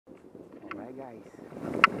Hi guys.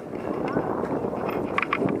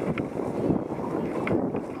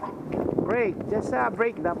 Break, just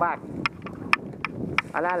break the back.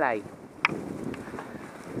 Alalay.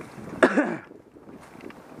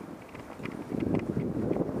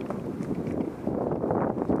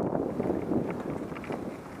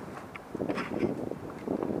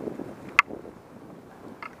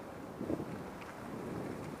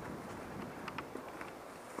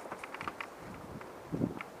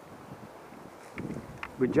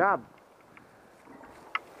 Good job.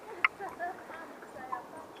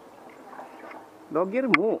 Logir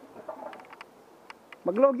mo.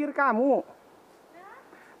 Maglogir ka mo.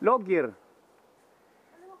 Logir.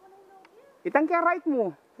 Itang kaya right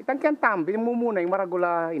mo. Itang kaya tam. Bilang mo muna yung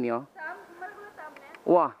maragula ini oh. Maragula tam ne?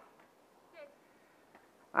 Wah.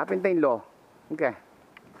 Apin tayo lo. Okay.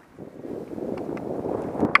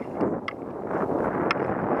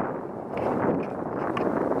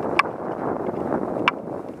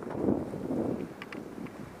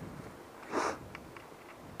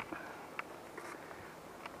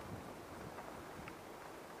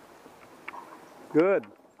 Good.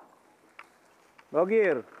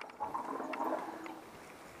 Logir.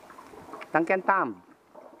 Tangken tam.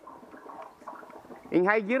 In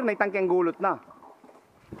high gear na tangken gulot na.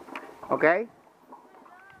 Okay?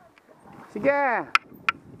 Sige.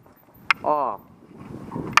 Oh.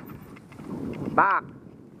 Back.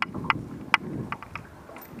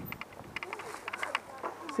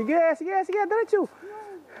 Sige, diretso.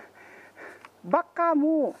 Back ka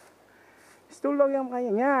mo. Stulog yung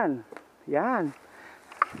kaya yan. Yan.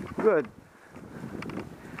 Good.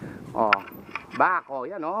 Oh, back oh,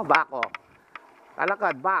 yan oh, back oh.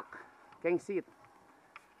 Talakad, back. Can sit.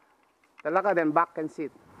 Talakad and back can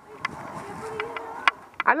sit.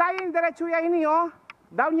 Alayin diretso ya ini oh.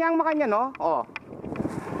 Down yang makanya no. Oh.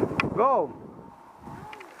 Go.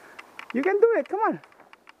 You can do it. Come on.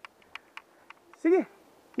 Sige.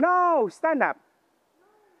 No, stand up.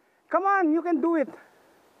 Come on, you can do it.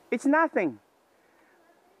 It's nothing.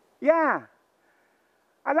 Yeah.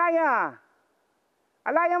 Alaya.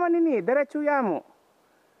 Alaya man ini, diretso ya mo.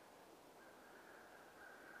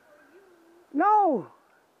 No.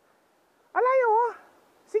 Alaya oh.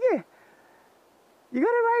 Sige. You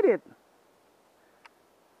gotta ride it.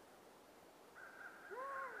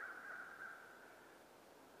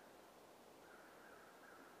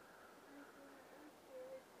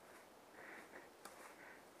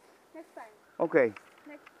 Next time. Okay.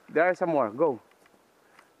 Next. There are some more. Go.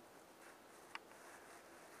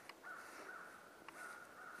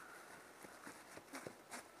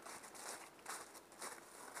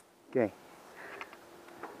 Okay.